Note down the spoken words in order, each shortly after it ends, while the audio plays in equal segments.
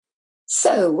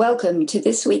So, welcome to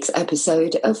this week's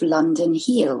episode of London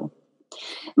Heal.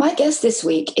 My guest this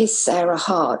week is Sarah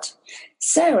Hart.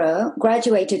 Sarah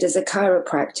graduated as a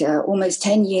chiropractor almost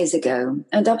 10 years ago,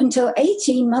 and up until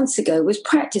 18 months ago was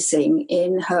practicing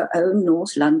in her own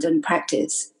North London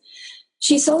practice.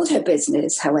 She sold her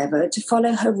business, however, to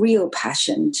follow her real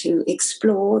passion to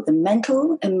explore the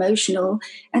mental, emotional,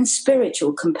 and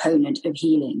spiritual component of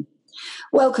healing.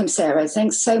 Welcome, Sarah.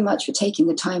 Thanks so much for taking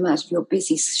the time out of your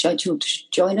busy schedule to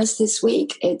join us this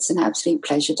week. It's an absolute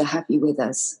pleasure to have you with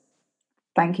us.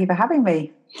 Thank you for having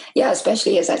me. Yeah,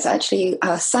 especially as it's actually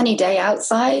a sunny day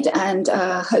outside, and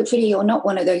hopefully you're not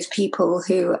one of those people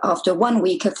who, after 1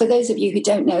 week, for those of you who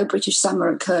don't know, British summer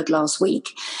occurred last week.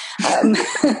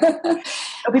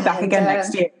 I'll be back again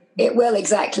next year. It will,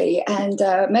 exactly. And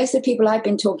most of the people I've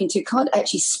been talking to can't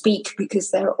actually speak because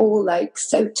they're all like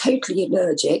so totally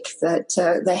allergic that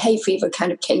their hay fever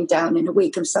kind of came down in a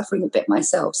week. I'm suffering a bit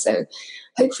myself. So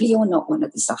hopefully you're not one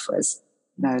of the sufferers.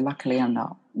 No, luckily I'm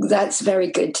not. That's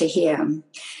very good to hear.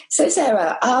 So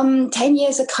Sarah, 10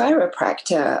 years a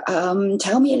chiropractor.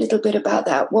 Tell me a little bit about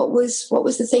that. What was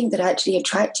the thing that actually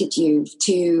attracted you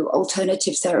to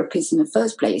alternative therapies in the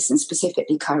first place, and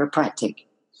specifically chiropractic?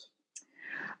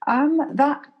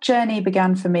 That journey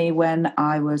began for me when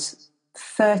I was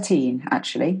 13,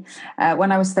 actually.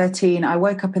 When I was 13, I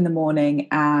woke up in the morning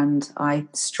and I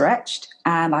stretched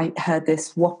and I heard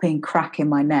this whopping crack in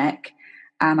my neck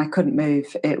and I couldn't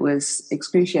move. It was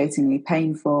excruciatingly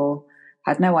painful,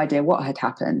 had no idea what had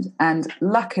happened. And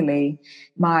luckily,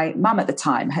 my mum at the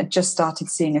time had just started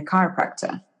seeing a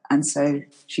chiropractor. And so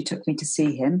she took me to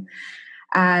see him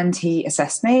and he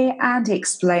assessed me and he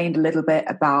explained a little bit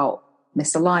about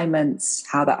misalignments,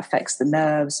 how that affects the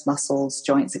nerves, muscles,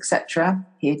 joints, etc.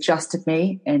 He adjusted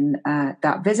me in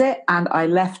that visit and I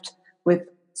left with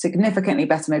significantly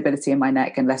better mobility in my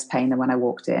neck and less pain than when I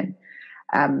walked in.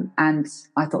 And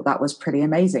I thought that was pretty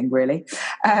amazing, really.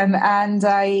 And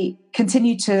I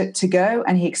continued to go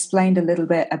and he explained a little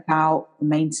bit about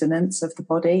maintenance of the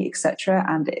body, etc.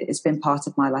 And it's been part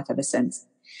of my life ever since.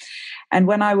 And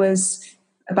when I was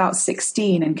about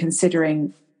 16 and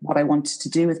considering what I wanted to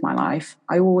do with my life,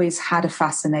 I always had a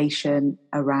fascination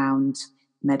around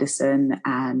medicine,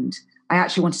 and I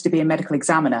actually wanted to be a medical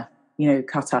examiner,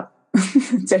 cut up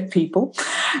dead people.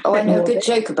 Oh, I know a good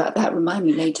joke about that. Remind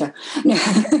me later.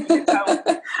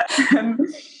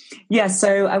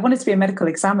 So I wanted to be a medical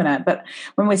examiner, but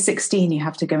when we're 16, you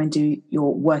have to go and do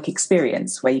your work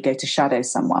experience where you go to shadow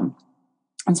someone.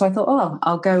 And so I thought,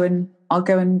 I'll go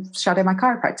and shadow my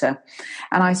chiropractor.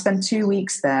 And I spent 2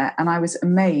 weeks there and I was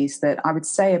amazed that I would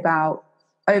say about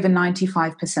over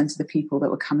 95% of the people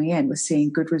that were coming in were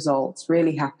seeing good results,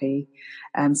 really happy,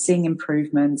 seeing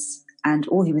improvements. And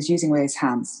all he was using were his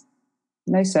hands.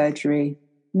 No surgery,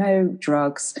 no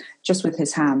drugs, just with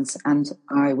his hands. And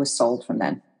I was sold from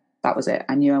then. That was it.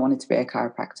 I knew I wanted to be a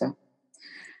chiropractor.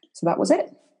 So that was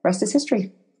it. Rest is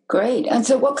history. Great. And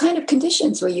so what kind of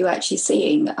conditions were you actually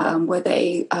seeing? Were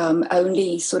they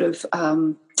only sort of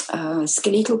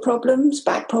skeletal problems,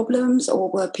 back problems, or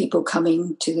were people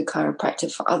coming to the chiropractor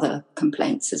for other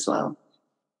complaints as well?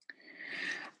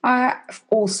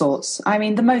 All sorts. I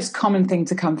mean, the most common thing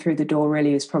to come through the door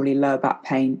really is probably lower back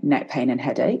pain, neck pain, and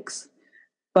headaches.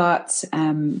 But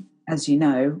as you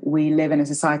know, we live in a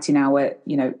society now where,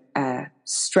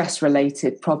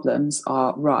 stress-related problems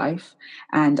are rife.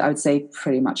 And I would say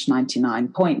pretty much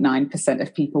 99.9%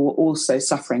 of people were also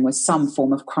suffering with some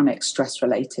form of chronic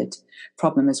stress-related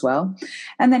problem as well.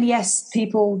 And then, yes,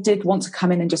 people did want to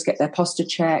come in and just get their posture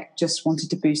checked, just wanted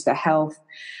to boost their health.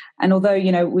 And although,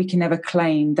 we can never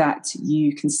claim that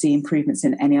you can see improvements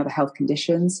in any other health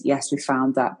conditions, yes, we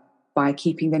found that by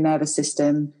keeping the nervous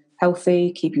system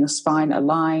healthy, keeping your spine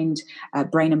aligned,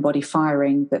 brain and body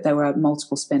firing, that there were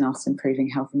multiple spin-offs improving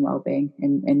health and well-being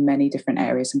in many different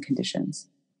areas and conditions.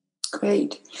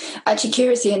 Great. Actually,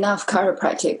 curiously enough,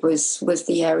 chiropractic was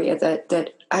the area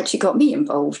that actually got me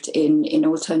involved in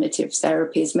alternative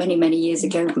therapies many, many years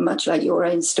ago, much like your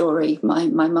own story. My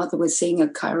mother was seeing a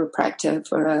chiropractor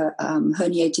for a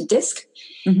herniated disc,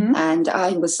 and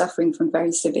I was suffering from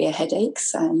very severe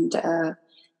headaches and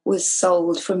was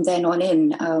sold from then on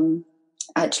in.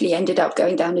 Actually ended up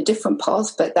going down a different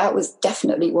path, but that was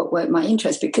definitely what worked my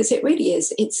interest, because it really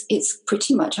is, it's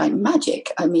pretty much like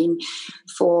magic. I mean,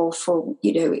 for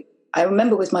I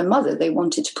remember with my mother, they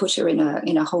wanted to put her in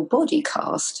a whole body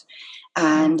cast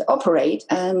and operate,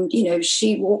 and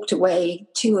she walked away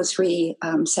 2 or 3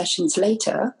 sessions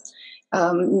later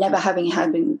never having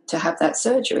had to have that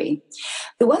surgery.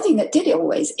 The one thing that did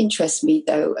always interest me,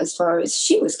 though, as far as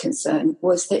she was concerned,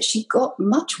 was that she got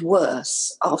much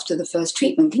worse after the first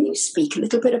treatment. Can you speak a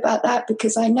little bit about that?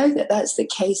 Because I know that that's the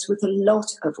case with a lot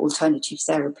of alternative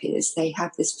therapies. They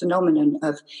have this phenomenon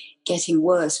of getting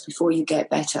worse before you get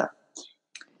better.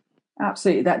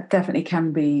 Absolutely, that definitely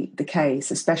can be the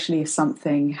case, especially if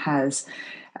something has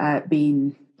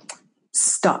been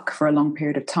stuck for a long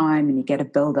period of time and you get a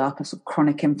build-up of, sort of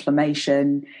chronic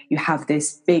inflammation. You have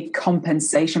this big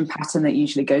compensation pattern that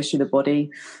usually goes through the body,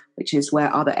 which is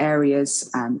where other areas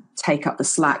take up the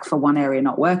slack for one area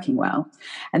not working well.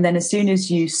 And then as soon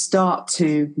as you start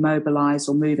to mobilize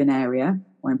or move an area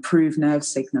or improve nerve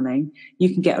signaling,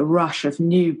 you can get a rush of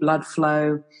new blood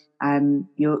flow.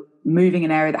 You're moving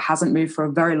an area that hasn't moved for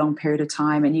a very long period of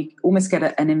time, and you almost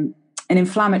get an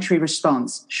inflammatory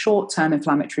response, short-term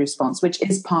inflammatory response, which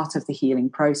is part of the healing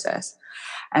process.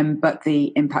 But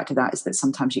the impact of that is that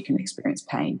sometimes you can experience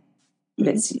pain. But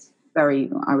it's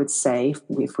very, I would say,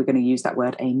 if we're going to use that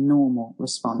word, a normal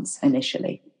response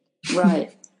initially.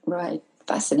 Right.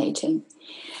 Fascinating.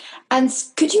 And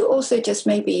could you also just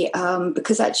maybe,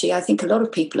 because actually I think a lot of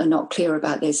people are not clear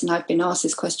about this, and I've been asked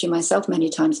this question myself many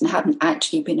times and haven't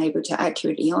actually been able to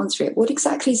accurately answer it. What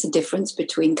exactly is the difference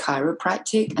between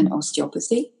chiropractic and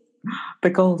osteopathy? The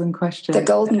golden question. The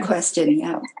golden question,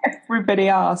 yeah. Everybody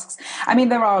asks. I mean,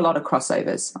 there are a lot of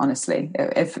crossovers, honestly.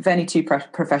 If any two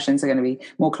professions are going to be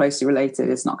more closely related,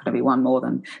 it's not going to be one more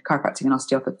than chiropractic and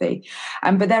osteopathy.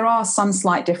 But there are some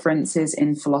slight differences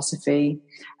in philosophy.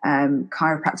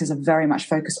 Chiropractors are very much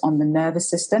focused on the nervous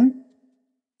system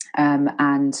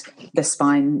and the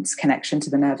spine's connection to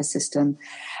the nervous system.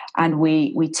 And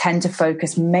we tend to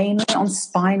focus mainly on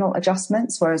spinal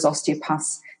adjustments, whereas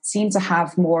osteopaths seem to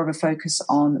have more of a focus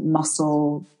on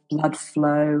muscle, blood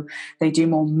flow. They do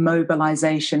more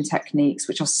mobilization techniques,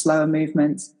 which are slower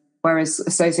movements, whereas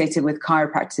associated with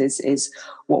chiropractors is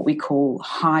what we call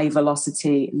high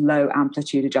velocity, low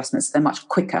amplitude adjustments. They're much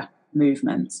quicker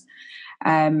movements.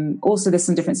 Also, there's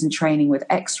some difference in training with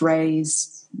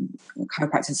X-rays.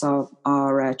 Chiropractors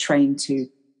are trained to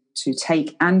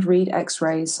take and read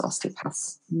X-rays.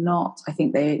 Osteopaths not. I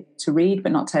think they to read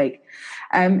but not take.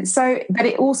 But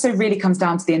it also really comes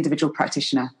down to the individual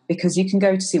practitioner, because you can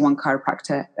go to see one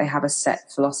chiropractor, they have a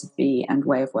set philosophy and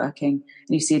way of working, and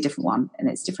you see a different one, and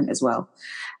it's different as well.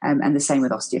 And the same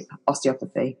with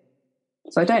osteopathy.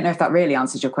 So I don't know if that really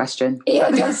answers your question. Yeah,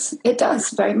 it does. It does,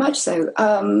 very much so.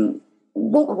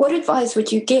 What advice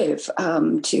would you give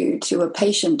to a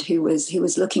patient who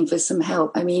was looking for some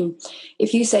help? I mean,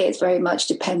 if you say it's very much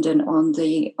dependent on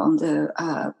the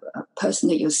person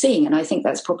that you're seeing, and I think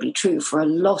that's probably true for a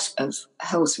lot of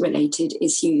health-related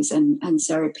issues and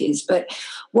therapies. But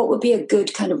what would be a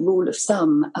good kind of rule of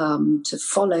thumb to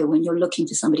follow when you're looking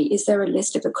for somebody? Is there a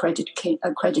list of accredited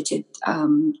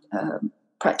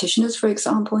practitioners, for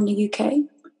example, in the UK?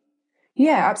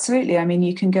 Yeah, absolutely. I mean,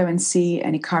 you can go and see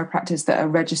any chiropractors that are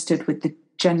registered with the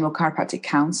General Chiropractic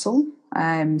Council.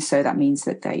 So that means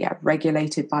that they are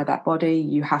regulated by that body.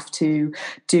 You have to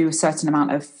do a certain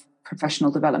amount of professional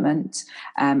development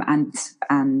and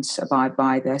abide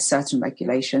by their certain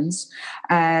regulations.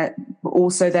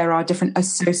 Also, there are different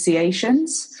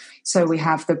associations. So we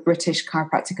have the British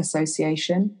Chiropractic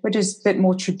Association, which is a bit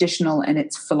more traditional in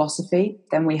its philosophy.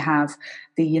 Then we have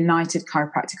the United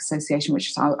Chiropractic Association,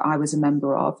 which I was a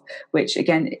member of, which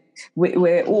again,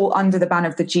 we're all under the ban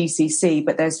of the GCC,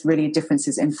 but there's really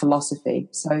differences in philosophy.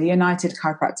 So the United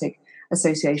Chiropractic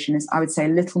Association is, I would say, a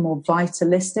little more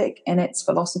vitalistic in its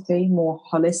philosophy, more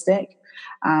holistic.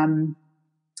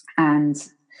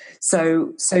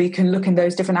 So you can look in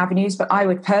those different avenues, but I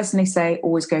would personally say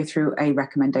always go through a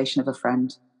recommendation of a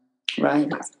friend.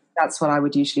 Right. That's what I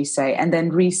would usually say. And then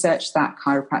research that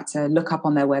chiropractor, look up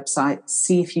on their website,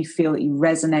 see if you feel that you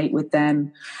resonate with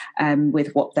them,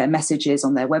 with what their message is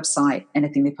on their website,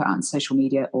 anything they put out on social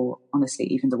media, or honestly,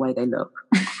 even the way they look.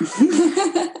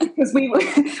 Because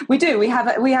we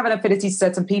have an affinity to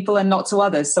certain people and not to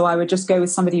others. So I would just go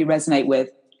with somebody you resonate with,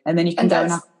 and then you can go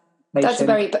and have. That's a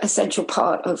very essential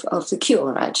part of the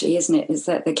cure, actually, isn't it? Is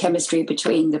that the chemistry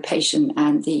between the patient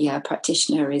and the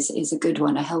practitioner is a good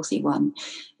one, a healthy one.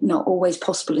 Not always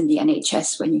possible in the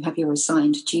NHS when you have your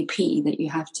assigned GP that you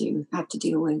have to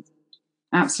deal with.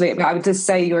 Absolutely. But I would just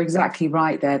say you're exactly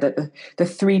right there, that the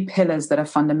three pillars that are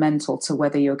fundamental to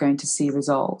whether you're going to see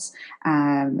results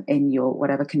in your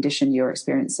whatever condition you're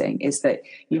experiencing is that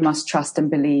you must trust and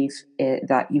believe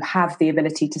that you have the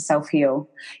ability to self-heal.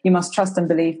 You must trust and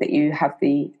believe that you have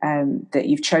that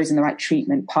you've chosen the right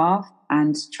treatment path,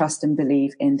 and trust and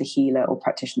believe in the healer or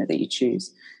practitioner that you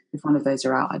choose. if one of those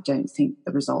are out, I don't think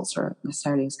the results are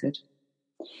necessarily as good.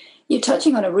 You're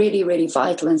touching on a really, really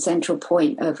vital and central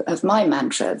point of my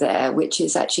mantra there, which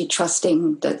is actually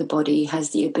trusting that the body has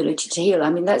the ability to heal. I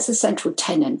mean, that's a central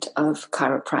tenet of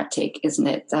chiropractic, isn't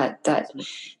it? That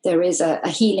there is a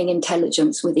healing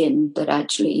intelligence within that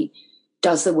actually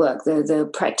does the work. The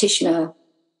practitioner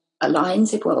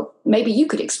aligns it. Well, maybe you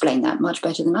could explain that much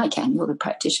better than I can. You're the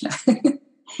practitioner.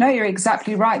 No, you're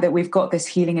exactly right that we've got this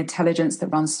healing intelligence that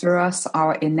runs through us,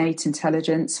 our innate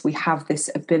intelligence. We have this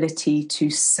ability to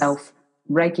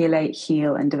self-regulate,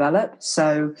 heal, and develop.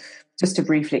 So just to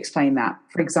briefly explain that,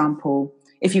 for example,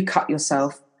 if you cut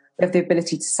yourself, we have the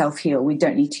ability to self-heal. We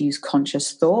don't need to use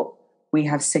conscious thought. We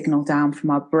have signal down from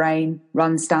our brain,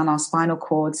 runs down our spinal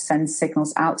cord, sends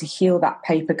signals out to heal that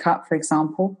paper cut, for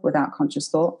example, without conscious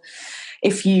thought.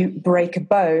 If you break a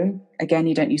bone, again,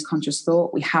 you don't use conscious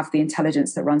thought. We have the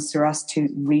intelligence that runs through us to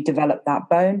redevelop that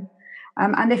bone.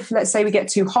 And if, let's say, we get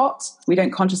too hot, we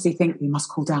don't consciously think we must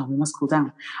cool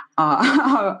down.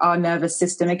 Our nervous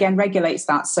system, again, regulates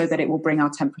that so that it will bring our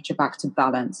temperature back to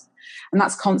balance. And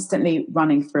that's constantly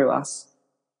running through us.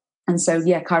 And so,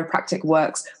 yeah, chiropractic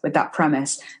works with that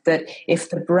premise that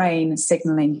if the brain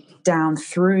signaling down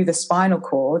through the spinal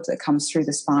cord that comes through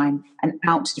the spine and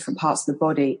out to different parts of the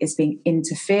body is being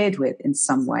interfered with in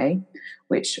some way,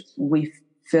 which we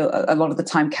feel a lot of the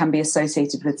time can be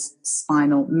associated with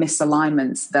spinal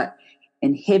misalignments that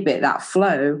inhibit that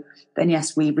flow, then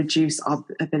yes, we reduce our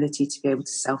ability to be able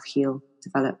to self-heal,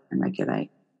 develop and regulate.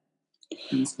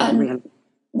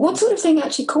 What sort of thing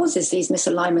actually causes these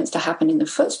misalignments to happen in the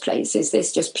first place? Is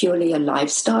this just purely a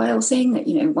lifestyle thing that,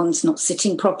 one's not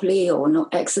sitting properly or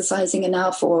not exercising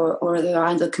enough, or are there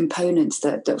other components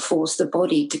that force the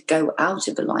body to go out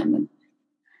of alignment?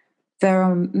 There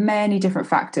are many different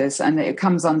factors, and it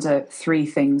comes under three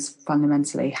things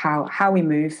fundamentally: how we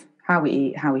move, how we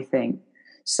eat, how we think.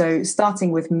 So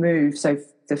starting with move, so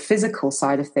the physical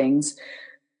side of things,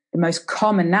 the most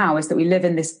common now is that we live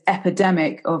in this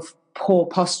epidemic of poor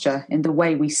posture in the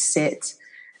way we sit.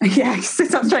 Yeah,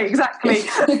 sit up straight, exactly.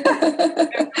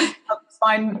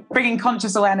 Fine, bringing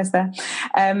conscious awareness there.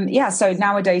 So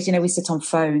nowadays, we sit on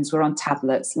phones, we're on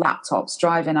tablets, laptops,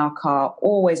 driving our car,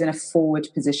 always in a forward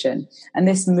position. And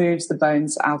this moves the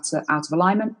bones out of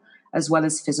alignment, as well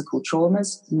as physical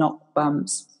traumas, knock,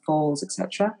 bumps, falls,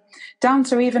 etc. Down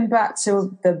to even back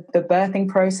to the birthing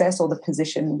process or the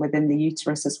position within the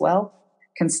uterus as well.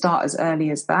 Can start as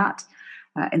early as that.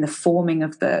 In the forming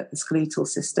of the skeletal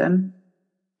system,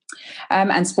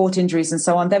 and sport injuries and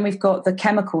so on. Then we've got the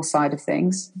chemical side of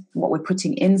things. What we're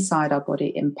putting inside our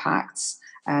body impacts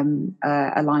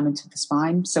alignment of the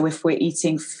spine. So if we're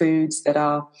eating foods that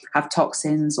have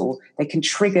toxins, or they can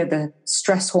trigger the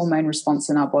stress hormone response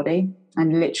in our body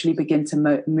and literally begin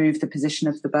to move the position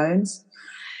of the bones.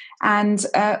 And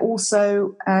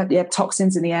also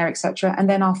toxins in the air, etc. And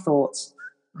then our thoughts.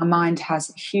 Our mind has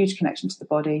a huge connection to the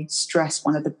body. Stress,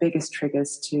 one of the biggest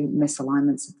triggers to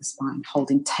misalignments of the spine,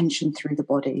 holding tension through the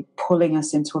body, pulling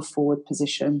us into a forward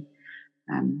position.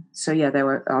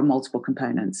 There are multiple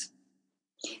components.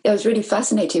 I was really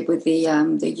fascinated with the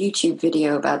YouTube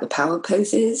video about the power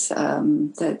poses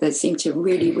that seemed to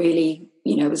really, really,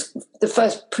 was the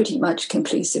first pretty much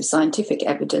conclusive scientific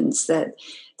evidence that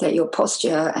your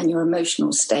posture and your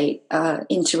emotional state are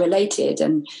interrelated.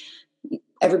 And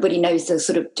everybody knows the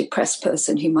sort of depressed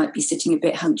person who might be sitting a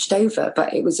bit hunched over,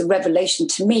 but it was a revelation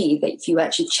to me that if you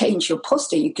actually change your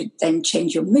posture, you could then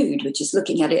change your mood, which is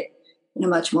looking at it in a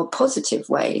much more positive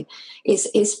way.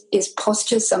 Is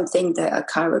posture something that a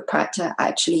chiropractor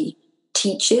actually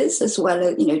teaches, as well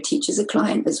as, teaches a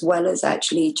client, as well as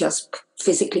actually just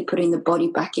physically putting the body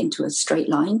back into a straight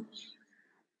line?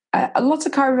 A lot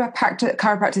of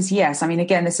chiropractors, yes. I mean,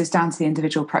 again, this is down to the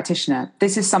individual practitioner.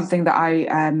 This is something that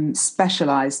I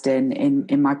specialised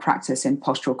in my practice in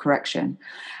postural correction.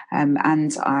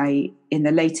 And I, in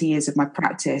the later years of my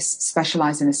practice,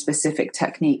 specialised in a specific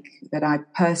technique that I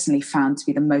personally found to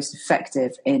be the most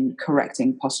effective in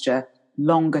correcting posture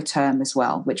longer term as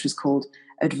well, which was called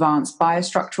advanced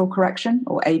biostructural correction,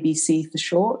 or ABC for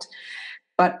short.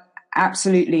 But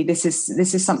absolutely, this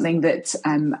is something that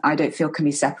I don't feel can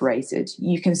be separated.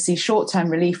 You can see short-term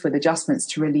relief with adjustments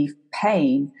to relieve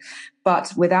pain,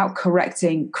 but without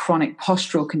correcting chronic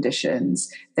postural conditions,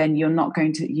 then you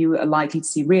are likely to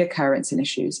see reoccurrence in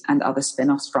issues and other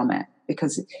spin-offs from it.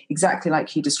 Because exactly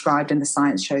like you described, and the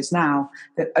science shows now,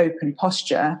 that open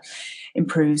posture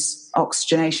improves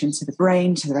oxygenation to the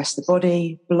brain, to the rest of the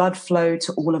body, blood flow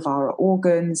to all of our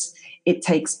organs. It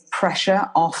takes pressure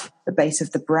off the base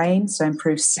of the brain, so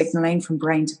improves signaling from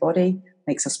brain to body,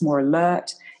 makes us more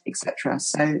alert. etc.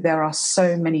 So there are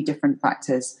so many different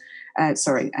factors.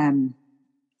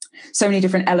 So many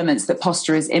different elements that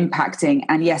posture is impacting.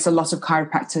 And yes, a lot of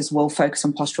chiropractors will focus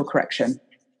on postural correction.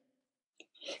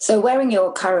 So wearing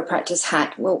your chiropractor's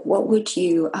hat, what would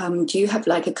you, do you have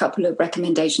like a couple of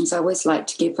recommendations? I always like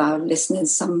to give our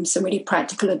listeners some really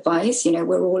practical advice. You know,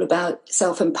 we're all about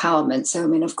self-empowerment. So, I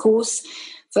mean, of course,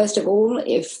 first of all,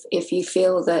 if you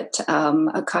feel that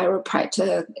a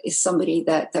chiropractor is somebody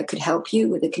that could help you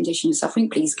with a condition you're suffering,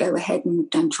 please go ahead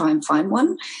and try and find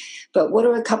one. But what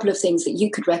are a couple of things that you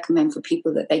could recommend for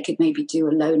people that they could maybe do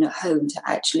alone at home to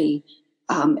actually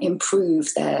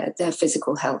improve their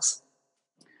physical health?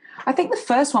 I think the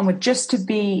first one would just to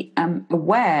be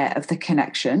aware of the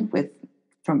connection with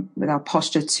our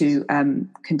posture to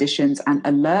conditions and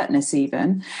alertness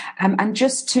even, and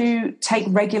just to take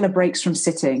regular breaks from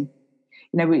sitting.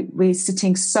 You know, we're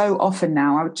sitting so often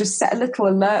now. I would just set a little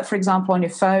alert, for example, on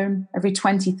your phone every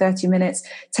 20, 30 minutes.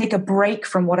 Take a break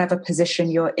from whatever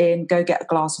position you're in. Go get a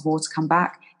glass of water, come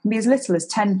back. It can be as little as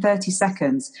 10, 30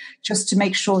 seconds just to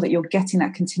make sure that you're getting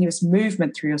that continuous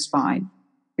movement through your spine.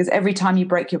 Because every time you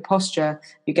break your posture,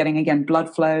 you're getting, again,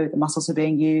 blood flow, the muscles are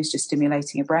being used, you're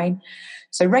stimulating your brain.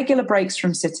 So regular breaks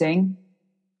from sitting.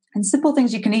 And simple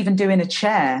things you can even do in a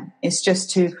chair is just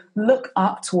to look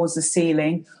up towards the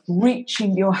ceiling,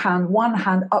 reaching your hand, one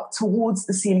hand up towards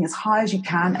the ceiling as high as you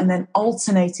can, and then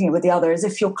alternating it with the other as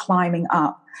if you're climbing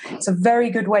up. It's a very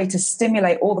good way to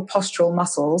stimulate all the postural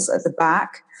muscles at the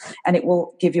back, and it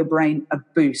will give your brain a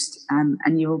boost.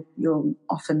 And you'll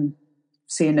often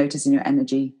see a notice in your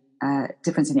energy,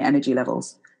 difference in your energy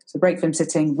levels. So break from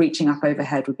sitting, reaching up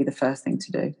overhead would be the first thing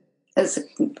to do. There's a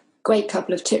great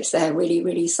couple of tips there, really,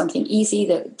 really something easy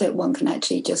that one can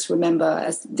actually just remember.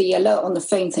 As the alert on the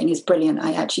phone thing is brilliant.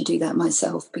 I actually do that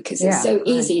myself because it's so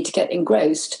easy to get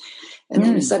engrossed. And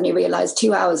then you suddenly realize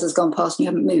 2 hours has gone past and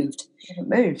you haven't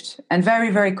moved. And very,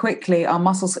 very quickly, our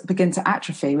muscles begin to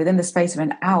atrophy. Within the space of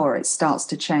an hour, it starts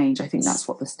to change. I think that's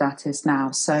what the stat is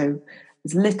now. So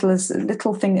as a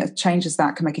little thing that changes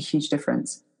that can make a huge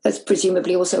difference. That's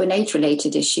presumably also an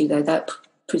age-related issue, though. That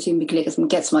presumably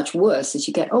gets much worse as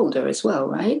you get older as well,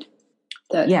 right?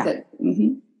 Yeah,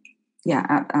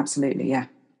 absolutely, yeah.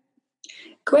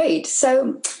 Great.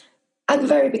 So at the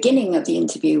very beginning of the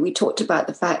interview, we talked about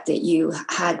the fact that you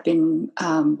had been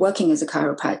working as a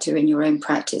chiropractor in your own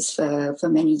practice for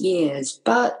many years,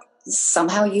 but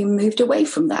somehow you moved away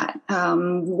from that.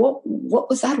 What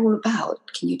was that all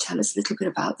about? Can you tell us a little bit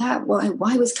about that?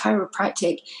 Why was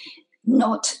chiropractic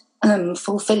not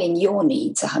fulfilling your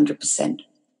needs 100%?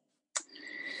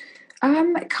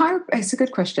 It's a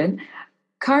good question.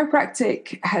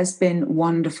 Chiropractic has been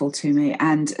wonderful to me,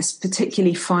 and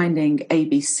particularly finding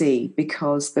ABC,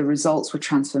 because the results were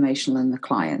transformational in the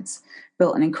clients.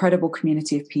 Built an incredible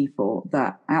community of people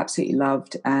that I absolutely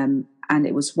loved, and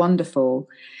it was wonderful.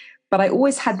 But I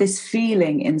always had this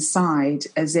feeling inside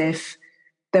as if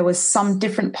there was some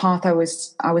different path I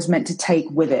was meant to take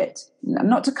with it.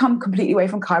 Not to come completely away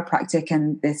from chiropractic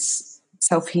and this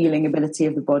self-healing ability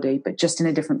of the body, but just in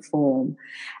a different form.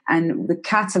 And the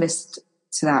catalyst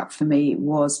to that for me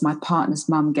was my partner's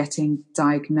mum getting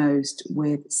diagnosed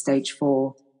with stage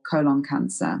 4 colon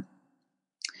cancer.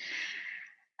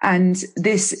 And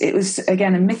it was,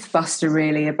 again, a myth buster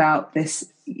really about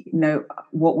this,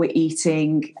 what we're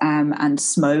eating and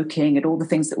smoking and all the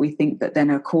things that we think that then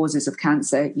are causes of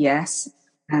cancer. Yes,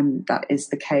 that is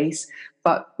the case.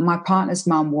 But my partner's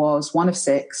mum was one of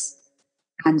 6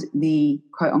 and the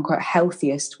quote unquote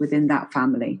healthiest within that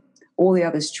family. All the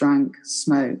others drank,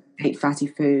 smoked, ate fatty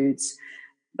foods,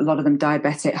 a lot of them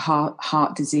diabetic,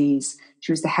 heart disease.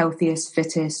 She was the healthiest,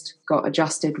 fittest, got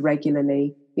adjusted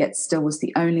regularly, yet still was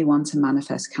the only one to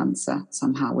manifest cancer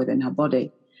somehow within her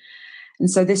body. And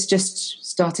so this just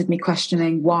started me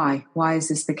questioning why. Why is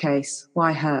this the case?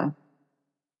 Why her?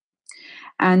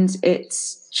 And it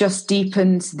just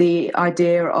deepened the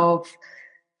idea of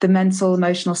the mental,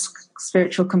 emotional,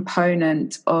 spiritual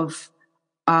component of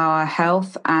our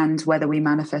health and whether we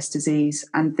manifest disease.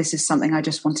 And this is something I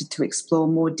just wanted to explore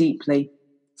more deeply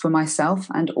for myself,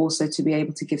 and also to be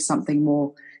able to give something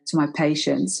more to my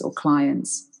patients or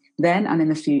clients then and in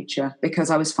the future,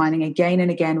 because I was finding again and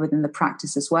again within the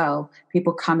practice as well,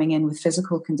 people coming in with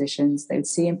physical conditions, they would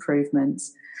see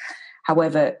improvements.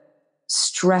 However,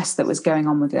 stress that was going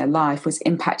on with their life was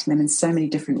impacting them in so many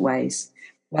different ways,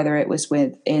 whether it was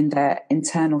within their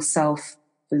internal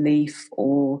self-belief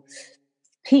or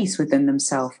peace within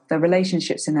themselves, their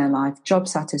relationships in their life, job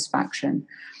satisfaction,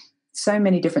 so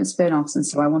many different spin-offs. And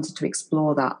so I wanted to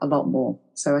explore that a lot more.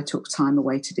 So I took time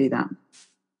away to do that.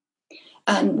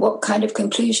 And what kind of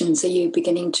conclusions are you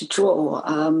beginning to draw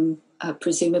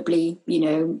presumably,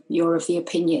 you're of the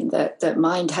opinion that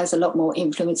mind has a lot more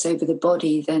influence over the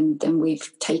body than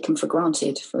we've taken for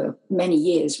granted for many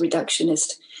years.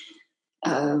 Reductionist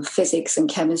physics and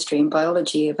chemistry and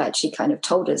biology have actually kind of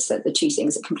told us that the two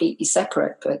things are completely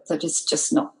separate, but that is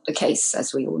just not the case,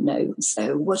 as we all know.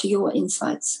 So what are your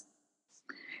insights?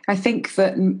 I think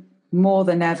that more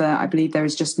than ever, I believe there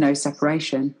is just no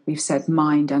separation. We've said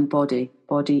mind and body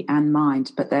and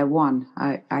mind, but they're one.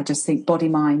 I just think body,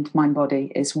 mind,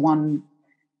 body is one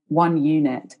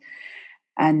unit.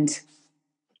 And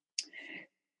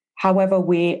however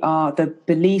the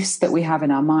beliefs that we have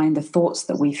in our mind, the thoughts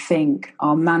that we think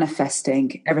are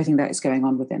manifesting everything that is going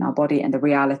on within our body and the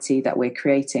reality that we're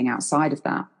creating outside of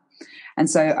that. And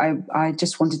so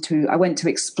I went to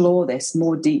explore this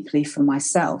more deeply for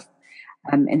myself,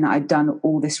 in that I'd done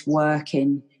all this work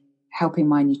in helping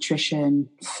my nutrition,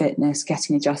 fitness,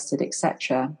 getting adjusted,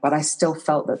 etc. But I still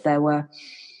felt that there were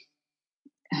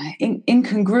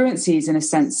incongruencies, in a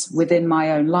sense, within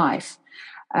my own life,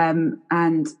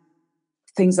 and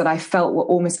things that I felt were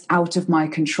almost out of my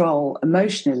control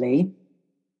emotionally,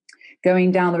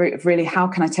 going down the route of really, how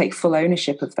can I take full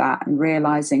ownership of that, and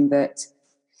realizing that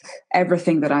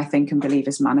everything that I think and believe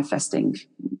is manifesting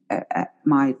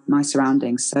my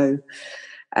surroundings. So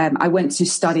I went to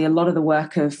study a lot of the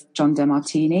work of John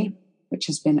DeMartini, which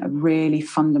has been a really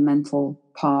fundamental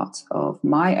part of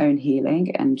my own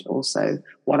healing and also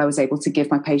what I was able to give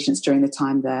my patients during the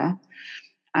time there.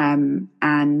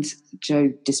 And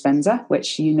Joe Dispenza,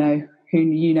 which who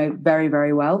you know very,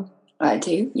 very well. I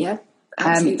do, yeah.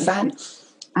 Absolute fan.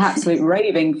 Absolute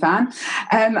raving fan.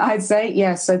 I'd say,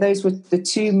 yeah, so those were the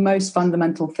two most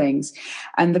fundamental things.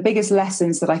 And the biggest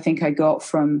lessons that I think I got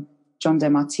from John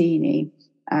DeMartini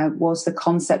was the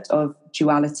concept of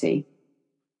duality,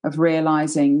 of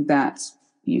realizing that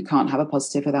you can't have a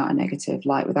positive without a negative,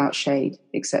 light without shade,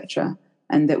 etc.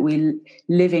 And that we're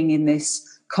living in this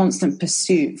constant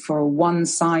pursuit for a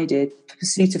one-sided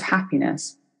pursuit of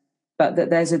happiness, but that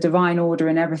there's a divine order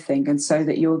in everything. And so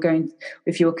that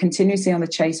if you're continuously on the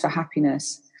chase for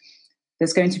happiness,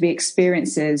 there's going to be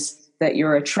experiences that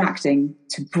you're attracting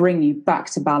to bring you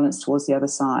back to balance towards the other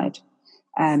side.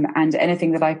 And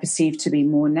anything that I perceive to be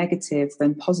more negative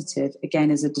than positive,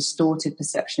 again, is a distorted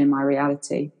perception in my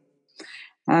reality.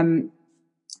 And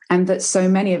that so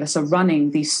many of us are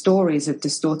running these stories of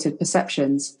distorted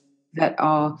perceptions that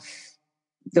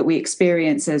we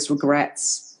experience as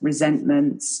regrets,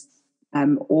 resentments,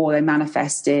 or they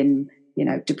manifest in,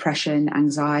 depression,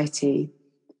 anxiety.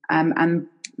 And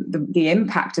the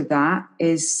impact of that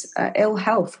is ill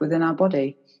health within our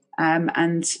body.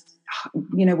 And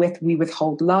we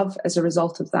withhold love as a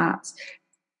result of that,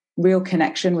 real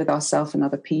connection with ourselves and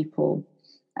other people,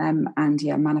 and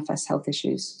manifest health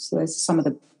issues. So those are some of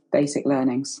the basic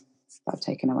learnings that I've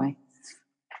taken away.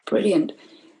 Brilliant.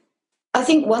 I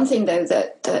think one thing, though,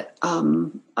 that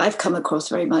I've come across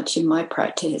very much in my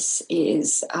practice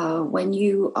is when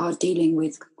you are dealing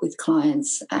with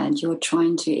clients and you're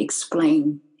trying to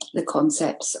explain the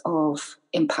concepts of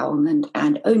empowerment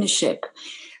and ownership,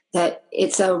 that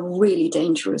it's a really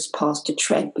dangerous path to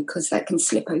tread, because that can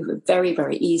slip over very,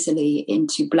 very easily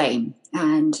into blame,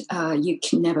 and you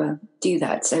can never do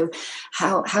that. So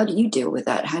how do you deal with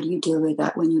that? How do you deal with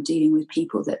that when you're dealing with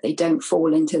people, that they don't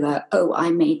fall into the, oh,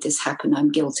 I made this happen,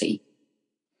 I'm guilty?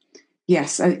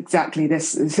 Yes, exactly.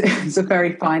 This is a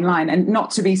very fine line, and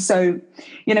not to be so,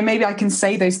 maybe I can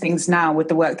say those things now with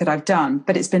the work that I've done,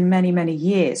 but it's been many, many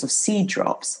years of seed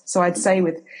drops. So I'd say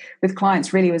with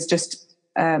clients, really was just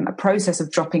a process of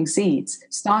dropping seeds,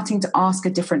 starting to ask a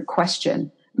different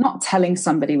question, not telling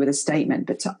somebody with a statement,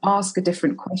 but to ask a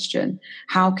different question.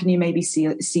 How can you maybe see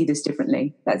this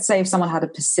differently? Let's say if someone had a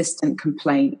persistent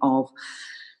complaint of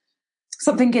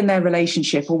something in their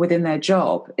relationship or within their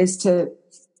job, is to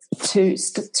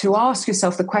ask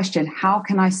yourself the question, how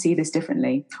can I see this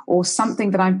differently? Or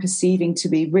something that I'm perceiving to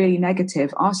be really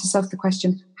negative, ask yourself the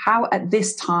question, how at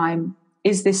this time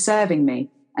is this serving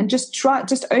me? And just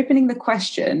opening the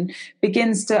question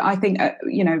begins to, I think,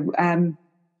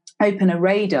 open a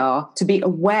radar to be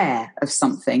aware of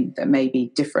something that may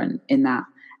be different in that.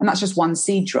 And that's just one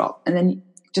seed drop, and then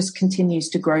it just continues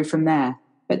to grow from there.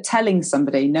 But telling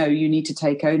somebody, no, you need to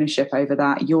take ownership over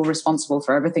that, you're responsible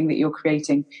for everything that you're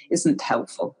creating, isn't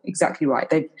helpful. Exactly right.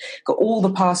 They've got all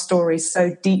the past stories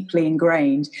so deeply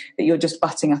ingrained that you're just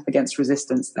butting up against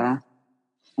resistance there,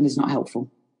 and is not helpful.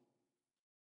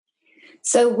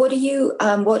 So what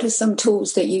are some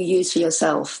tools that you use for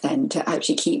yourself then to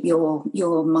actually keep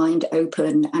your mind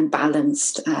open and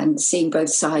balanced and seeing both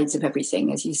sides of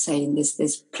everything, as you say, in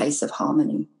this place of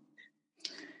harmony?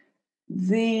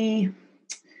 The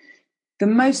The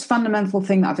most fundamental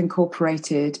thing that I've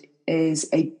incorporated is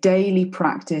a daily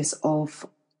practice of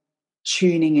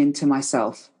tuning into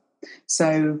myself.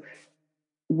 So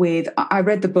I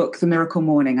read the book, The Miracle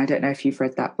Morning. I don't know if you've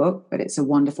read that book, but it's a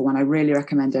wonderful one. I really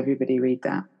recommend everybody read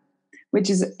that, which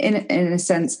is in a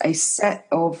sense a set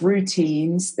of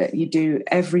routines that you do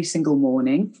every single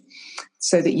morning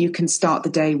so that you can start the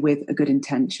day with a good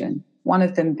intention. One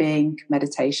of them being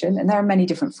meditation, and there are many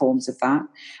different forms of that.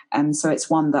 And so it's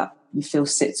one that you feel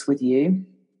sits with you.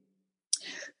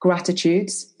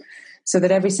 Gratitudes, so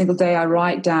that every single day I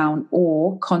write down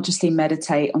or consciously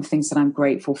meditate on things that I'm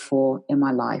grateful for in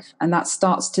my life. And that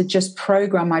starts to just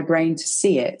program my brain to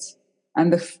see it.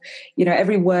 And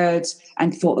every word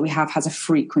and thought that we have has a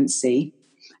frequency.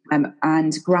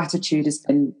 And gratitude has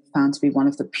been found to be one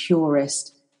of the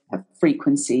purest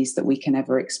frequencies that we can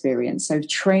ever experience. So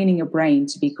training your brain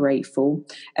to be grateful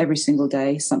every single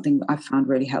day is something I've found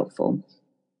really helpful.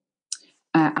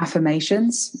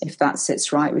 Affirmations, if that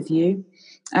sits right with you.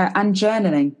 And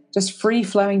journaling, just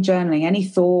free-flowing journaling. Any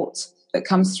thought that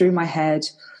comes through my head,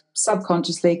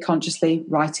 subconsciously, consciously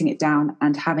writing it down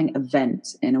and having a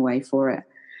vent in a way for it.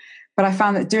 But I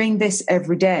found that doing this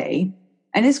every day,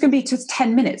 and this could be just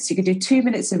 10 minutes. You could do 2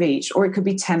 minutes of each, or it could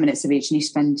be 10 minutes of each, and you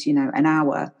spend, an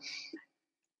hour.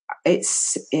 It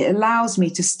allows me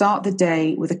to start the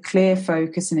day with a clear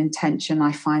focus and intention.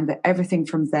 I find that everything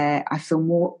from there, I feel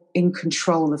more in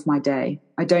control of my day.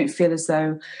 I don't feel as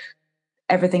though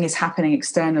everything is happening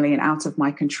externally and out of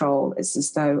my control. It's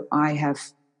as though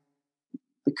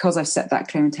because I've set that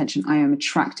clear intention, I am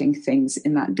attracting things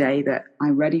in that day that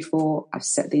I'm ready for. I've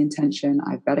set the intention.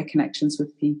 I have better connections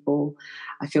with people.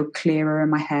 I feel clearer in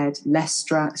my head, less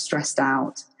stressed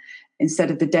out.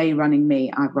 Instead of the day running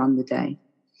me, I run the day.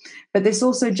 But this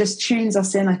also just tunes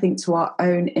us in, I think, to our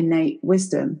own innate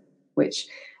wisdom, which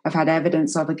I've had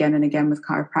evidence of again and again with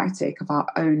chiropractic, of our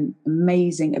own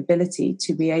amazing ability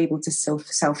to be able to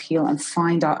self-heal and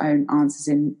find our own answers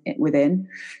within,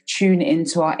 tune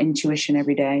into our intuition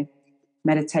every day.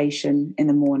 Meditation in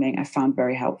the morning I found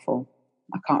very helpful.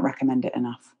 I can't recommend it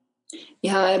enough.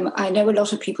 Yeah, I know a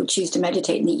lot of people choose to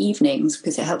meditate in the evenings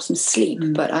because it helps them sleep,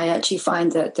 but I actually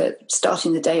find that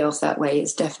starting the day off that way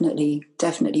is definitely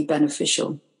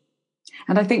beneficial.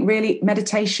 And I think really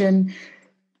meditation,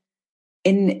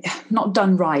 in not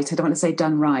done right, I don't want to say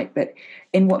done right, but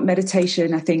in what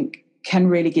meditation I think can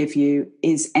really give you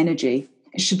is energy.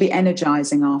 It should be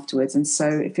energizing afterwards. And so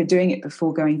if you're doing it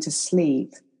before going to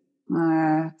sleep,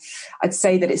 I'd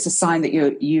say that it's a sign that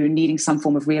you're needing some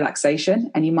form of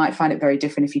relaxation, and you might find it very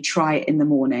different if you try it in the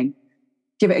morning.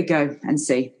 Give it a go and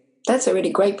see. That's a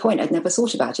really great point. I'd never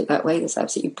thought about it that way. That's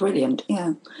absolutely brilliant.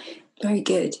 Yeah, very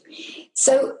good.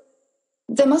 So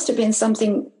there must have been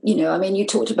something, you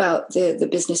talked about the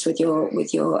business with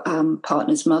your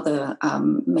partner's mother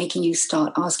making you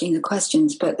start asking the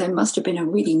questions, but there must have been a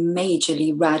really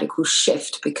majorly radical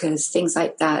shift, because things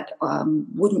like that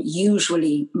wouldn't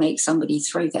usually make somebody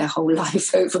throw their whole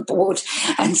life overboard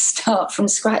and start from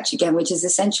scratch again, which is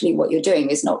essentially what you're doing.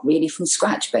 It's not really from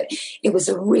scratch, but it was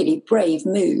a really brave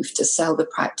move to sell the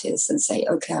practice and say,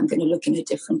 okay, I'm going to look in a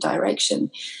different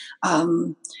direction.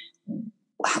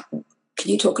 Can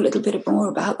you talk a little bit more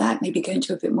about that? Maybe go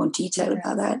into a bit more detail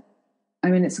about that. I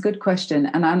mean, it's a good question.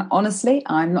 And honestly,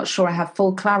 I'm not sure I have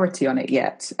full clarity on it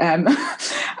yet. I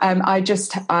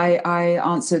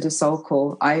answered a soul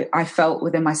call. I felt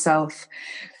within myself,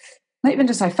 not even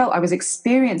just I felt, I was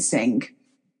experiencing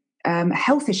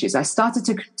health issues. I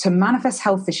started to manifest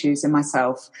health issues in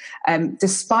myself,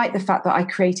 despite the fact that I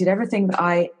created everything that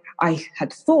I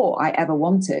had thought I ever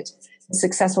wanted. A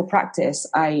successful practice,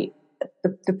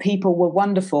 the people were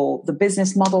wonderful. The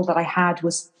business model that I had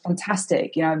was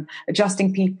fantastic.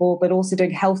 Adjusting people, but also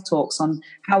doing health talks on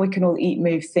how we can all eat,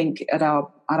 move, think at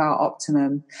our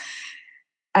optimum.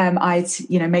 I'd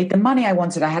made the money I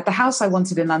wanted. I had the house I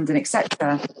wanted in London,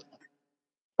 etc.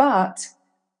 But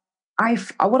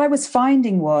what I was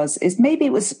finding is maybe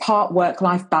it was part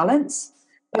work-life balance,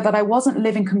 but that I wasn't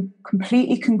living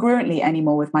completely congruently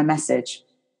anymore with my message.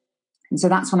 And so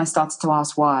that's when I started to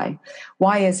ask why.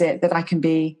 Why is it that I can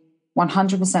be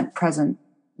 100% present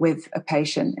with a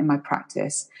patient in my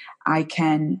practice? I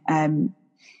can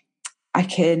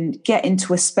get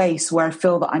into a space where I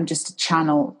feel that I'm just a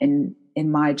channel in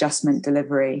my adjustment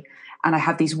delivery, and I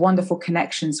have these wonderful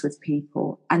connections with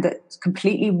people, and it's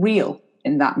completely real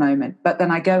in that moment. But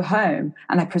then I go home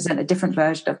and I present a different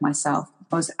version of myself.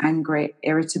 I was angry,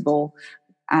 irritable,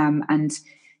 and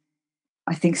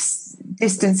I think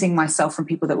distancing myself from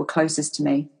people that were closest to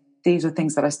me. These were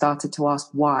things that I started to ask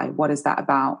why. What is that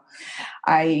about?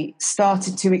 I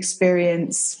started to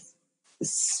experience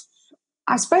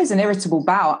I suppose, an irritable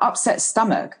bowel, upset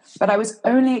stomach, but I was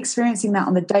only experiencing that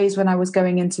on the days when I was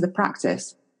going into the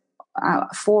practice.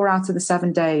 4 out of the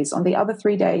 7 days. On the other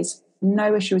 3 days,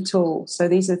 no issue at all. So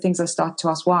these are the things I started to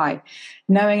ask why.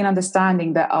 Knowing and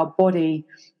understanding that our body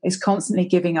is constantly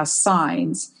giving us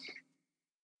signs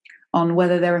on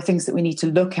whether there are things that we need to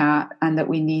look at and that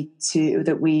we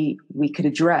could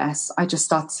address. I just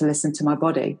started to listen to my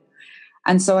body.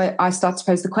 And so I started to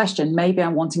pose the question, maybe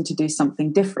I'm wanting to do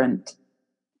something different.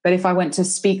 But if I went to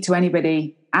speak to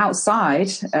anybody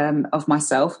outside of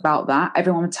myself about that,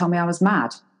 everyone would tell me I was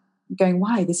mad. Going,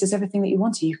 why? This is everything that you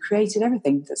wanted. You've created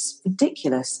everything. That's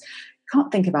ridiculous. You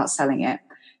can't think about selling it.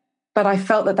 But I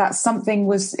felt that something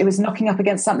was knocking up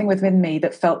against something within me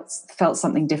that felt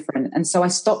something different. And so I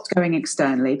stopped going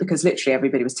externally because literally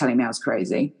everybody was telling me I was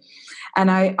crazy. And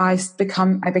I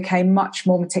became much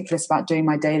more meticulous about doing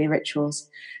my daily rituals.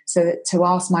 So that to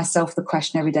ask myself the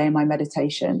question every day in my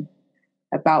meditation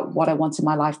about what I wanted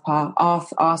my life path,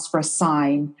 ask for a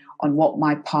sign on what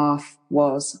my path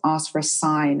was, ask for a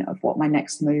sign of what my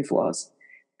next move was.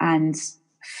 And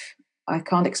I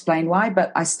can't explain why,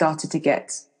 but I started to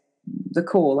get the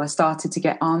call. I started to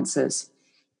get answers.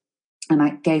 And I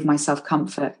gave myself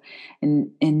comfort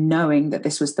in knowing that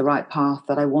this was the right path,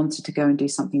 that I wanted to go and do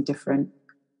something different.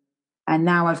 And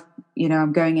now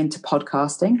I'm going into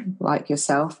podcasting like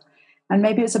yourself. And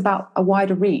maybe it's about a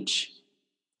wider reach.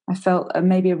 I felt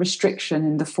maybe a restriction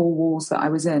in the 4 walls that I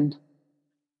was in.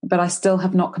 But I still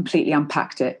have not completely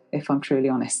unpacked it, if I'm truly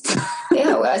honest.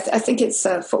 Yeah, well, I think it's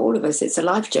for all of us, it's a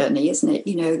life journey, isn't it?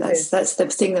 That's the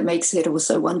thing that makes it all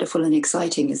so wonderful and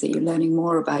exciting, is that you're learning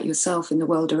more about yourself and the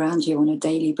world around you on a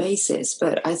daily basis.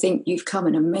 But I think you've come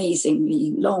an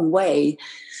amazingly long way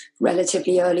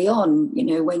relatively early on,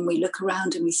 when we look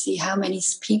around and we see how many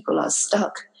people are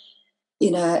stuck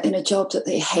in a job that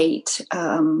they hate,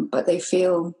 but they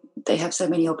feel they have so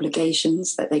many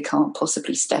obligations that they can't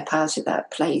possibly step out of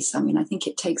that place. I mean, I think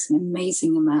it takes an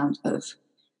amazing amount of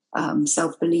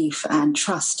self-belief and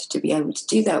trust to be able to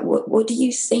do that. What do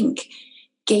you think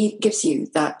gives you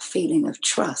that feeling of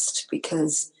trust?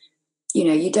 Because,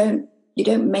 you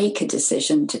don't make a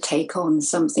decision to take on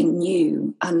something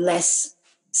new unless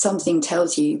something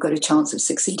tells you you've got a chance of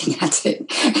succeeding at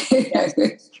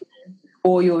it.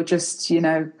 Or you're just,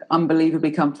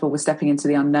 unbelievably comfortable with stepping into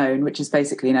the unknown, which is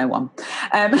basically no one.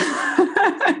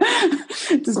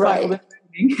 Despite all the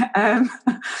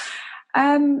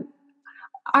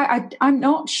I'm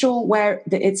not sure where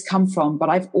it's come from, but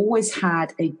I've always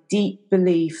had a deep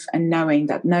belief and knowing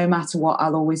that no matter what,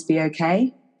 I'll always be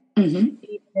okay. Mm-hmm.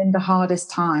 Even in the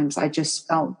hardest times, I just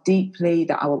felt deeply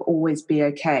that I will always be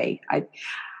okay.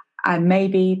 And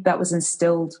maybe that was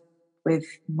instilled with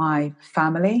my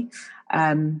family.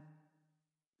 My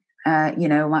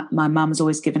mum's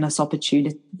always given us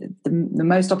opportunity, the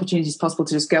most opportunities possible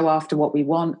to just go after what we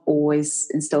want, always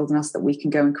instilled in us that we can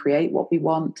go and create what we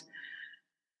want.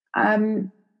 Or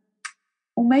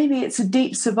maybe it's a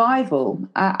deep survival.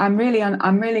 I'm really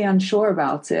unsure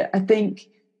about it. I think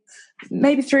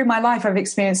maybe through my life I've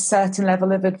experienced a certain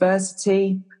level of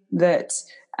adversity, that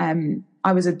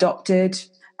I was adopted.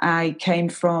 I came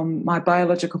from my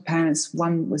biological parents.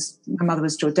 My mother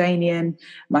was Jordanian.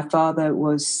 My father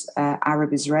was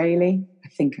Arab-Israeli. I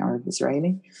think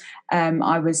Arab-Israeli.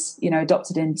 I was,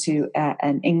 adopted into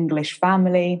an English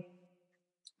family.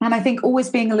 And I think always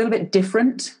being a little bit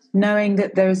different, knowing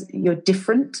that you're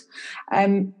different,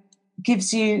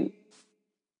 gives you,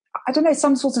 I don't know,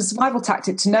 some sort of survival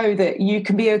tactic to know that you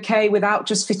can be okay without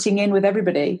just fitting in with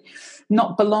everybody,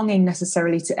 not belonging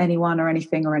necessarily to anyone or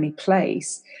anything or any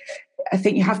place. I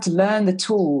think you have to learn the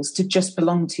tools to just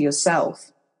belong to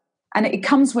yourself. And it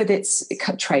comes with its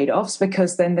trade-offs,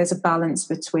 because then there's a balance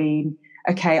between,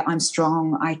 okay, I'm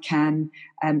strong, I can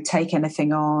take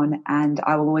anything on and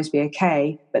I will always be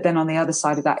okay. But then on the other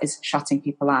side of that is shutting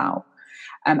people out.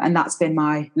 And that's been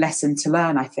my lesson to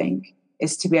learn, I think,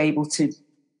 is to be able to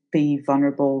be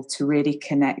vulnerable, to really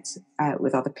connect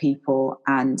with other people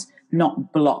and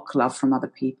not block love from other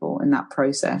people in that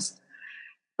process.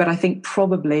 But I think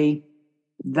probably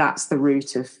that's the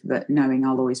root of that, knowing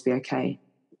I'll always be okay.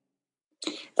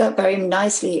 That very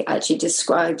nicely actually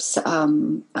describes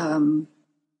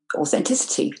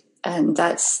authenticity, and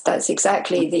that's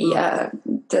exactly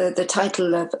the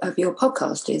title of your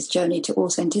podcast is Journey to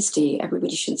Authenticity.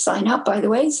 Everybody should sign up, by the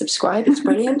way, subscribe. It's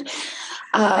brilliant.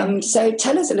 So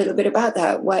tell us a little bit about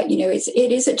that. Where,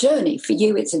 it is a journey for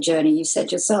you. It's a journey. You said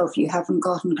yourself you haven't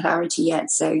gotten clarity yet,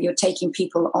 so you're taking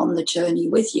people on the journey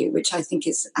with you, which I think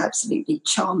is absolutely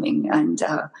charming and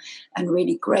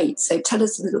really great. So tell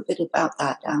us a little bit about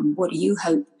that. What do you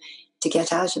hope to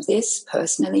get out of this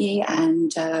personally,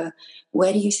 and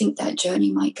where do you think that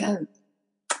journey might go?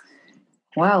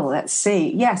 Well, let's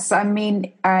see. Yes, I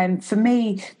mean, for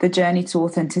me, the journey to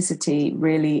authenticity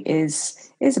really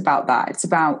is about that. It's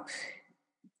about,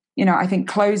 I think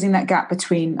closing that gap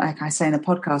between, like I say in the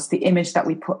podcast, the image that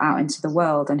we put out into the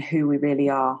world and who we really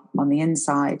are on the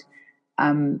inside.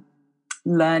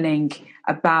 Learning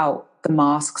about the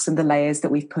masks and the layers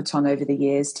that we've put on over the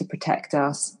years to protect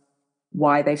us,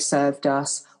 why they've served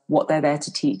us, what they're there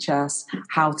to teach us,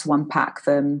 how to unpack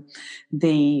them,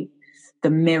 the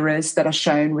mirrors that are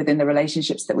shown within the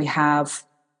relationships that we have,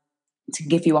 to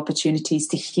give you opportunities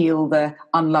to heal the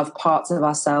unloved parts of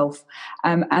ourselves.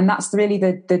 And that's really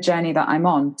the journey that I'm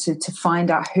on, to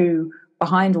find out who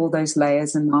behind all those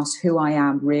layers and masks, who I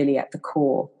am really at the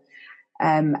core.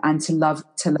 And to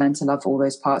learn to love all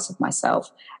those parts of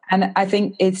myself. And I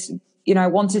think it's, I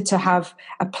wanted to have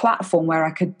a platform where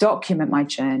I could document my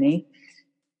journey.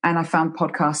 And I found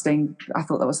podcasting, I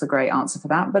thought that was the great answer for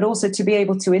that. But also to be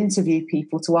able to interview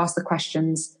people, to ask the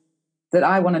questions that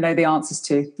I want to know the answers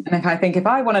to. And if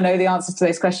I want to know the answers to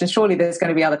those questions, surely there's going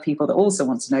to be other people that also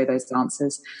want to know those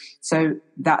answers. So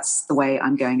that's the way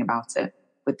I'm going about it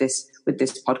with this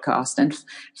podcast, and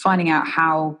finding out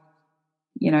how,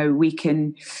 we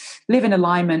can live in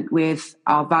alignment with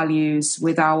our values,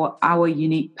 with our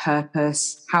unique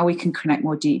purpose, how we can connect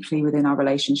more deeply within our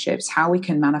relationships, how we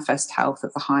can manifest health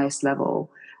at the highest level.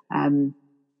 And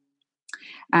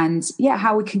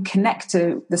how we can connect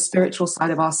to the spiritual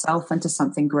side of ourselves and to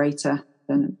something greater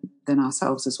than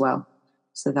ourselves as well.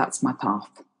 So that's my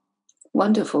path.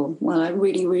 Wonderful. Well, I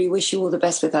really, really wish you all the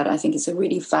best with that. I think it's a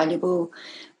really valuable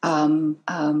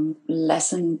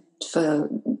lesson for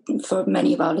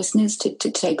many of our listeners to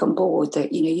take on board,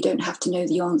 that, you don't have to know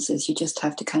the answers. You just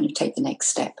have to kind of take the next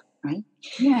step, right?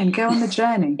 Yeah, and go on the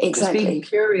journey. Exactly. Just be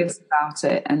curious about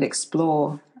it and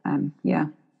explore.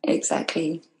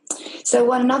 Exactly.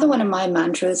 So another one of my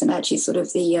mantras, and actually sort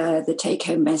of the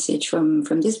take-home message from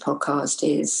this podcast,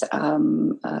 is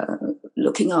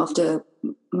looking after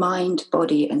mind,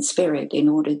 body, and spirit in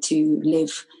order to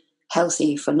live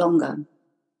healthy for longer.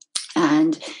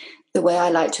 And the way I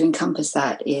like to encompass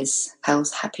that is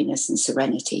health, happiness, and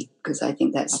serenity, because I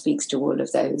think that speaks to all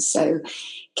of those. So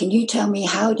can you tell me,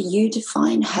 how do you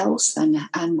define health, and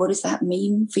what does that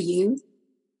mean for you?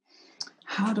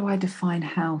 How do I define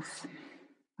health?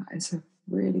 That is a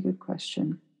really good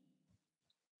question.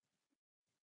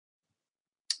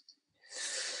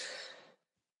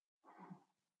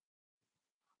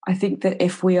 I think that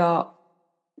if we are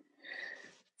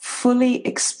fully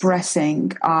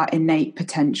expressing our innate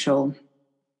potential,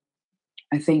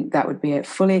 I think that would be it.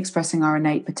 Fully expressing our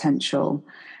innate potential.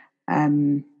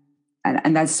 And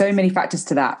there's so many factors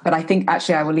to that, but I think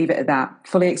actually I will leave it at that.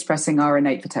 Fully expressing our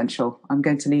innate potential. I'm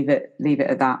going to leave it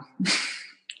at that.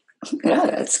 Yeah,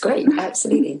 that's great.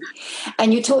 Absolutely.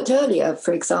 And you talked earlier,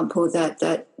 for example, that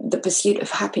the pursuit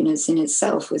of happiness in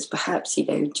itself was perhaps,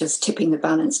 just tipping the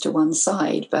balance to one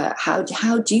side. But how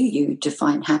do you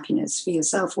define happiness for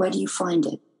yourself? Where do you find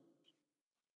it?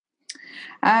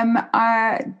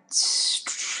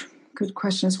 Good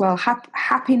question as well.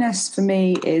 Happiness for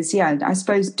me is, I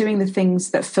suppose, doing the things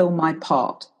that fill my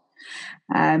pot.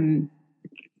 And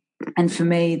for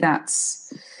me,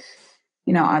 that's,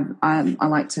 I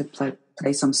like to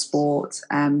play some sport,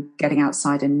 getting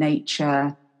outside in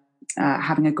nature,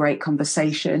 having a great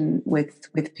conversation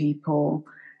with people.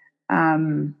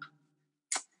 I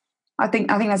think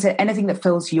that's it. Anything that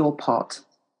fills your pot,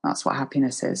 that's what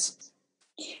happiness is.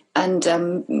 And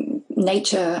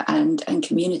nature and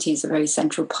community is a very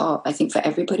central part, I think, for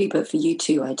everybody, but for you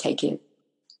too, I take it.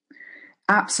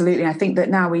 Absolutely. I think that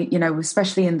now we,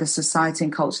 especially in the society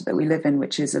and culture that we live in,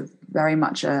 which is very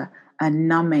much a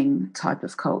numbing type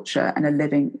of culture, and a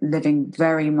living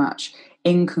very much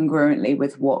incongruently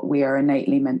with what we are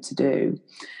innately meant to do,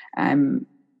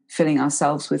 filling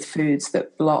ourselves with foods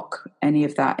that block any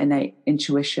of that innate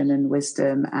intuition and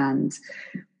wisdom, and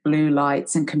blue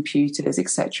lights and computers,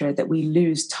 etc., that we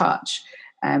lose touch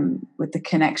with the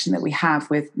connection that we have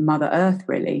with Mother Earth,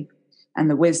 really, and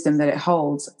the wisdom that it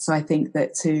holds. So I think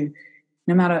that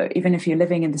no matter, even if you're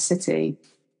living in the city,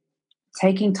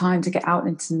 taking time to get out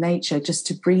into nature, just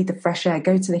to breathe the fresh air,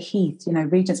 go to the Heath,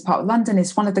 Regent's Park. London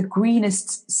is one of the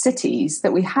greenest cities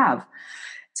that we have.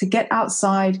 To get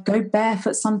outside, go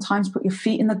barefoot sometimes, put your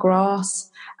feet in the grass,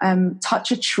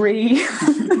 touch a tree,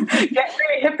 get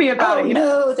really hippie about it.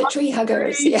 No, the tree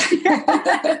huggers.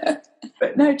 Yeah.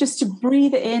 But no, just to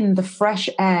breathe in the fresh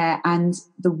air and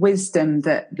the wisdom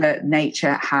that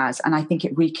nature has. And I think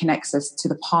it reconnects us to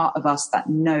the part of us that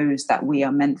knows that we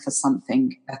are meant for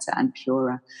something better and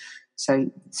purer.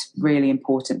 So it's really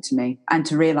important to me, and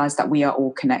to realize that we are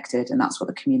all connected. And that's what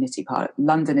the community part.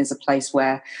 London is a place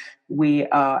where we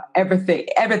are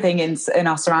everything in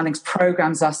our surroundings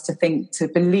programs us to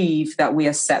believe that we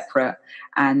are separate,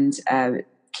 and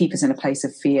keep us in a place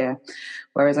of fear.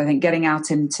 Whereas I think getting out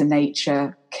into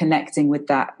nature, connecting with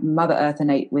that Mother Earth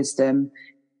innate wisdom,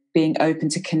 being open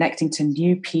to connecting to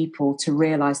new people, to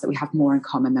realize that we have more in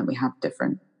common than we have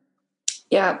different.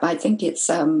 Yeah, I think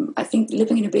I think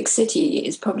living in a big city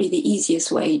is probably the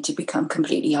easiest way to become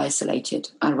completely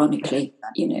isolated, ironically,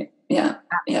 Yeah.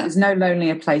 There's no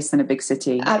lonelier place than a big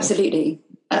city. Absolutely.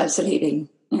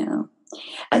 Yeah.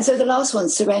 And so the last one,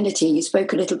 serenity. You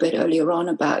spoke a little bit earlier on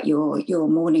about your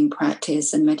morning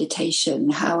practice and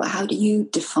meditation. How do you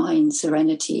define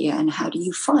serenity, and how do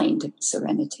you find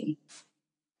serenity?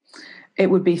 It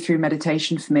would be through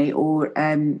meditation for me, or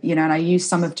and I use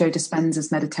some of Joe Dispenza's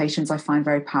meditations. I find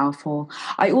very powerful.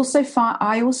 I also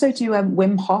do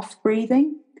Wim Hof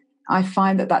breathing. I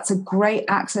find that that's a great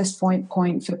access point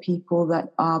for people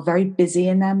that are very busy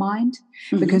in their mind,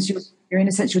 because you're in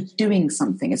a sense you're doing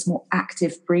something. It's more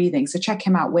active breathing. So check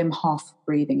him out, Wim Hof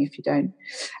breathing, if you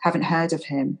haven't heard of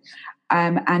him,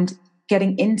 and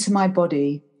getting into my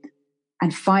body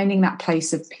and finding that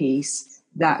place of peace.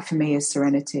 That for me is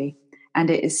serenity. And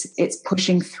it's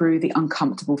pushing through the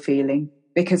uncomfortable feeling,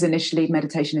 because initially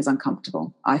meditation is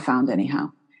uncomfortable, I found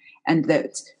anyhow. And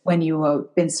that when you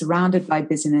have been surrounded by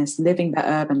busyness, living the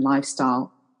urban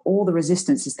lifestyle, all the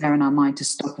resistance is there in our mind to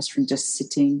stop us from just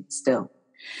sitting still.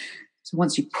 So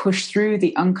once you push through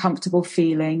the uncomfortable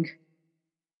feeling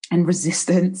and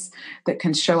resistance that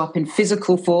can show up in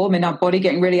physical form, in our body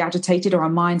getting really agitated or our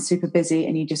mind super busy,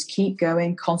 and you just keep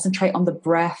going, concentrate on the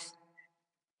breath,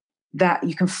 that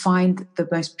you can find the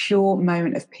most pure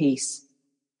moment of peace.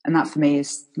 And that for me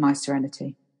is my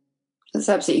serenity. That's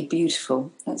absolutely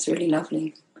beautiful. That's really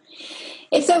lovely.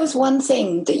 If there was one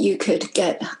thing that you could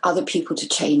get other people to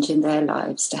change in their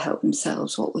lives to help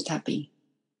themselves, what would that be?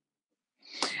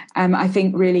 I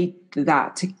think really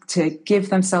that to give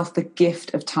themselves the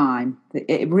gift of time.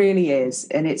 It really is.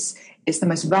 And it's the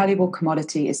most valuable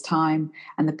commodity is time.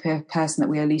 And the person that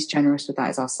we are least generous with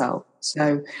that is ourselves.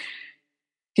 So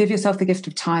give yourself the gift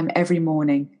of time every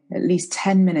morning, at least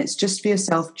 10 minutes just for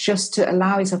yourself, just to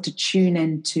allow yourself to tune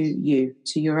in to you,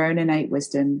 to your own innate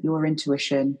wisdom, your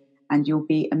intuition, and you'll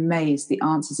be amazed the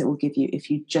answers it will give you if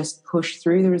you just push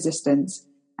through the resistance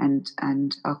and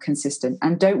are consistent.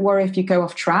 And don't worry if you go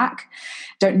off track.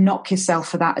 Don't knock yourself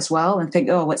for that as well and think,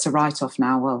 oh, it's a write-off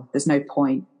now. Well, there's no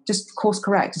point. Just course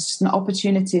correct. It's just an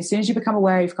opportunity. As soon as you become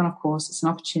aware you've gone off course, it's an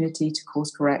opportunity to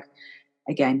course correct.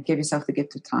 Again, give yourself the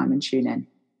gift of time and tune in.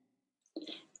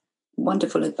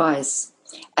 Wonderful advice.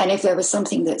 And if there was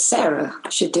something that Sarah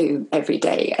should do every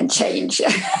day and change,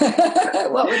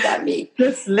 what would that be?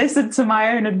 Just listen to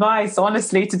my own advice,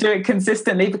 honestly, to do it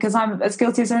consistently, because I'm as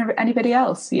guilty as anybody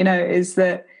else, is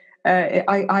that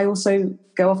I also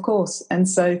go off course. And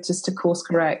so just to course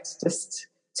correct, just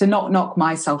to not knock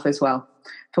myself as well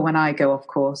for when I go off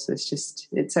course.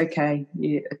 It's okay.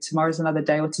 Tomorrow's another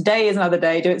day, or today is another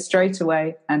day. Do it straight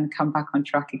away and come back on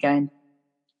track again.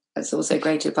 That's also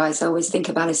great advice. I always think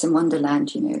of Alice in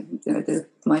Wonderland.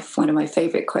 One of my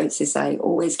favourite quotes is, "I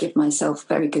always give myself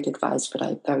very good advice, but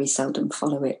I very seldom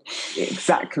follow it."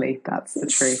 Exactly, that's the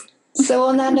truth. So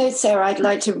on that note, Sarah, I'd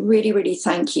like to really, really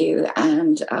thank you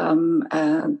and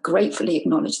gratefully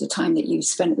acknowledge the time that you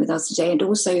spent with us today, and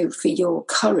also for your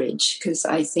courage, because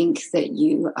I think that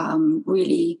you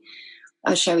really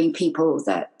are showing people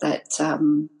that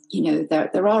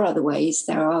there are other ways.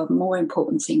 There are more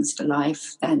important things for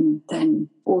life than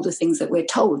all the things that we're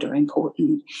told are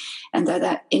important. And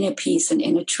that inner peace and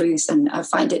inner truth. And I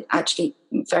find it actually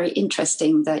very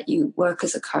interesting that you work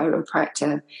as a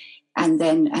chiropractor and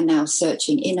then are now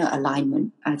searching inner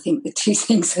alignment. I think the two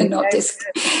things are not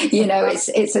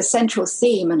it's a central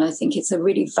theme, and I think it's a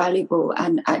really valuable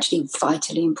and actually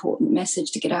vitally important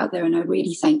message to get out there. And I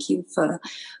really thank you for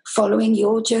following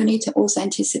your journey to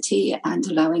authenticity and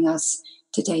allowing us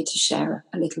today to share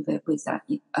a little bit with that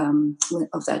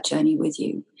of that journey with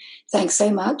you. Thanks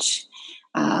so much.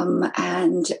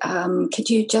 Could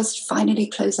you just finally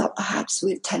close up perhaps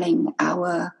with telling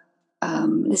our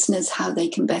listeners how they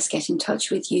can best get in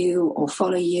touch with you or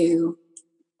follow you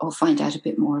or find out a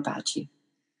bit more about you?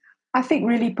 I think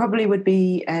really probably would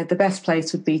be the best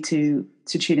place would be to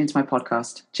tune into my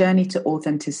podcast, Journey to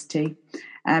Authenticity,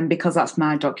 because that's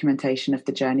my documentation of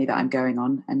the journey that I'm going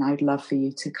on. And I would love for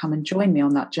you to come and join me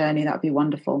on that journey. That would be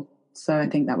wonderful. So I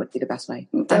think that would be the best way.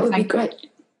 That would be great.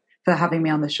 For having me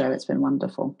on the show. It's been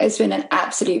wonderful. It's been an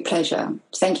absolute pleasure.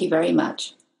 Thank you very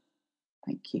much.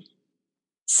 Thank you.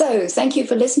 So, thank you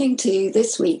for listening to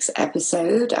this week's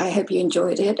episode. I hope you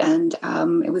enjoyed it, and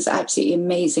it was absolutely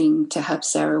amazing to have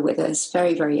Sarah with us.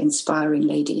 Very, very inspiring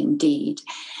lady indeed.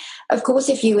 Of course,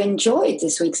 if you enjoyed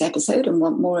this week's episode and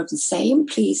want more of the same,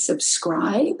 please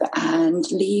subscribe and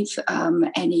leave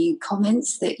any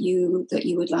comments that you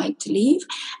would like to leave.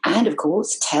 And of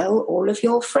course, tell all of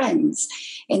your friends.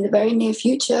 In the very near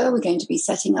future, we're going to be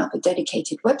setting up a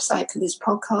dedicated website for this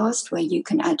podcast where you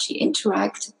can actually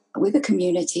interact with the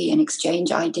community and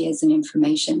exchange ideas and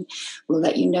information. We'll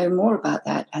let you know more about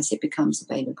that as it becomes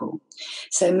available.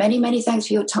 So many, many thanks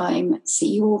for your time. See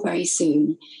you all very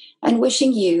soon. And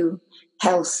wishing you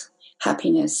health,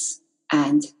 happiness,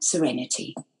 and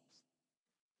serenity.